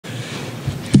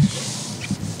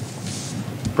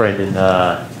Brandon,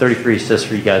 33 assists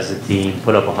for you guys as a team,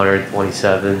 put up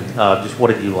 127. Just what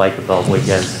did you like about what you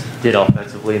guys did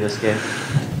offensively in this game?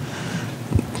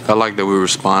 I like that we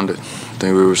responded. I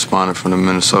think we responded from the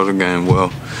Minnesota game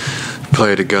well.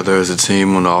 Played together as a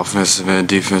team on the offensive end,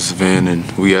 defensive end,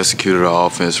 and we executed our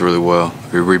offense really well.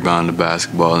 We rebounded the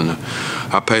basketball, and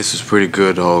our pace was pretty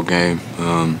good the whole game.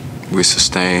 We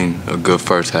sustained a good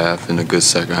first half and a good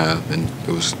second half, and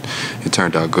it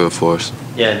turned out good for us.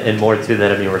 Yeah, and more to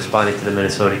that, I mean, responding to the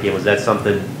Minnesota game, was that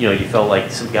something, you felt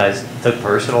like some guys took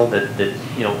personal that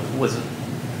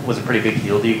was a pretty big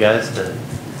deal to you guys to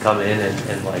come in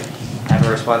and like have a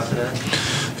response to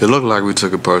that? It looked like we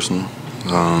took it personal.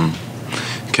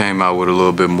 Came out with a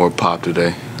little bit more pop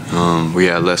today. We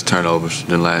had less turnovers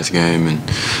than last game, and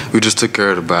we just took care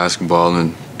of the basketball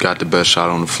and got the best shot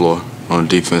on the floor. On the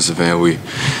defensive end, we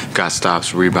got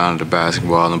stops, rebounded the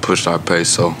basketball, and pushed our pace.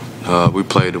 So we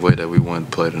played the way that we wanted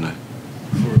to play tonight.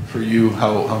 For you,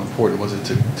 how important was it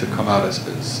to come out as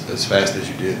fast as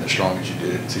you did and as strong as you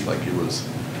did? It seemed like it was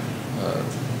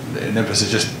an emphasis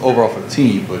just overall for the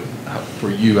team, but for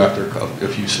you after a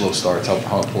few slow starts,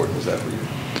 how important was that for you?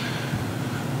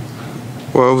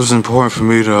 Well, it was important for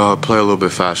me to play a little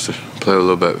bit faster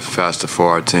for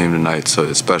our team tonight. So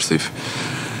especially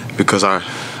because our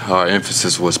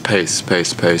emphasis was pace.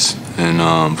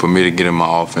 And for me to get in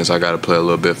my offense, I got to play a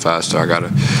little bit faster. I got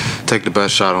to take the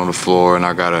best shot on the floor, and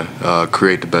I got to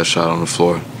create the best shot on the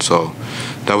floor. So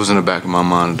that was in the back of my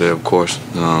mind today, of course,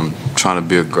 trying to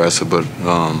be aggressive, but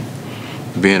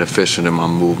being efficient in my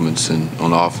movements and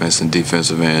on the offense and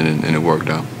defensive end, and it worked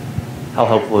out. How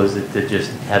helpful is it to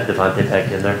just have Devontae back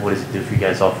in there? What does it do for you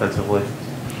guys offensively?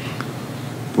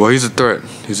 Well, he's a threat.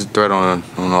 He's a threat on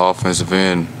the offensive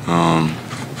end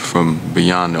from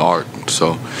beyond the arc.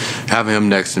 So having him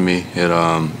next to me,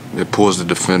 it pulls the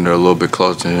defender a little bit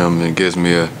closer to him and gives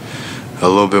me a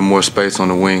little bit more space on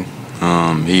the wing.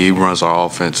 He runs our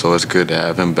offense, so it's good to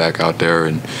have him back out there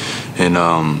and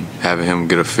having him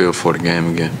get a feel for the game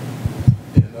again.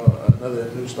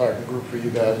 Another new starting group for you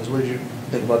guys. What did you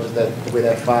think about just the way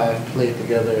that five played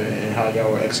together and how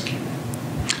y'all were executing?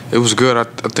 It was good. I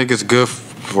think it's good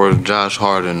for Josh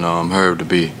Hart and Herb to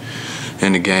be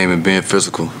in the game and being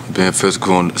physical,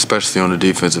 especially on the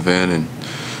defensive end. And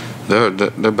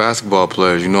they're basketball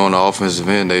players. On the offensive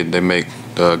end, they make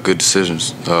good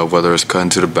decisions, whether it's cutting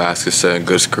to the basket, setting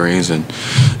good screens, and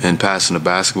passing the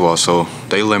basketball. So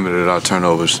they limited our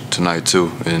turnovers tonight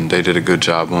too, and they did a good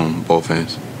job on both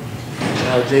ends.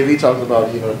 JV talked about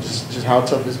just how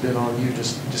tough it's been on you,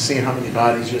 just seeing how many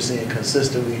bodies you're seeing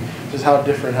consistently. Just how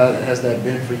different has that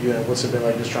been for you, and what's it been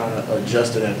like just trying to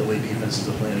adjust to that the way defenses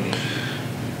are playing against you?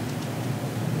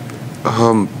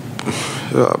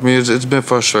 I mean, it's been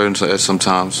frustrating at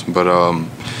sometimes, but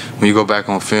when you go back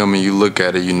on film and you look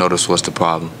at it, you notice what's the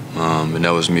problem, and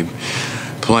that was me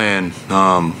playing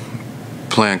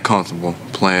comfortable,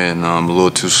 playing a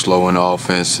little too slow in the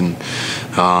offense, and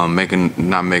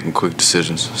not making quick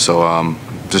decisions. So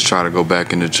just try to go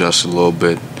back and adjust a little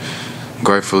bit.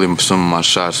 Gratefully, some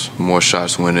of more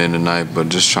shots went in tonight, but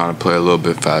just trying to play a little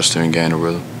bit faster and gain a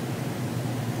rhythm.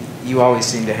 You always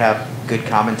seem to have good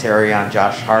commentary on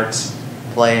Josh Hart's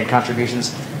play and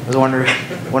contributions. I was wondering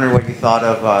what you thought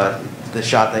of the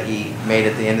shot that he made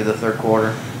at the end of the third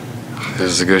quarter. It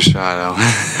was a good shot,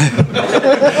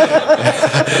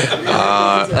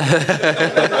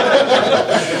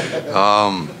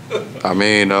 I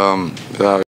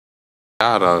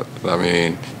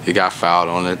mean, he got fouled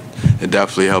on it. It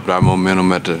definitely helped our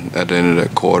momentum at the end of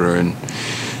that quarter, and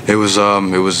it was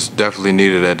definitely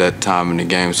needed at that time in the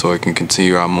game so it can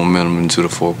continue our momentum into the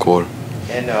fourth quarter.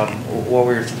 And what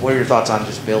are your thoughts on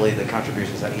just Billy, the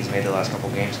contributions that he's made the last couple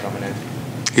of games coming in?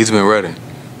 He's been ready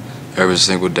every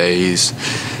single day.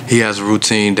 He has a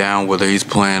routine down whether he's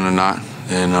playing or not,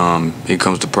 and he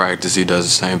comes to practice. He does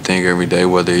the same thing every day,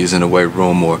 whether he's in the weight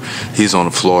room or he's on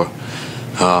the floor.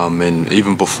 And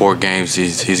even before games,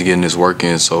 he's getting his work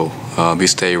in, so he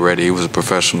stayed ready. He was a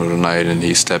professional tonight, and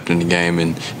he stepped in the game,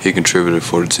 and he contributed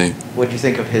for the team. What did you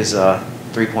think of his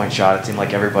three-point shot? It seemed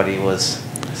like everybody was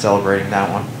celebrating that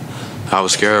one. I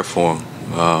was scared for him.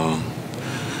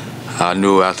 I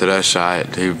knew after that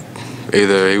shot,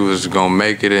 either he was going to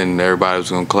make it and everybody was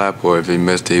going to clap, or if he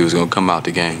missed it, he was going to come out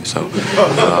the game. So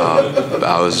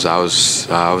I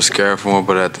was scared for him,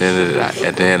 but at the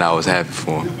end, I was happy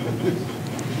for him.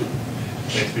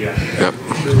 Thanks, Yep.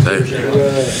 Thank you.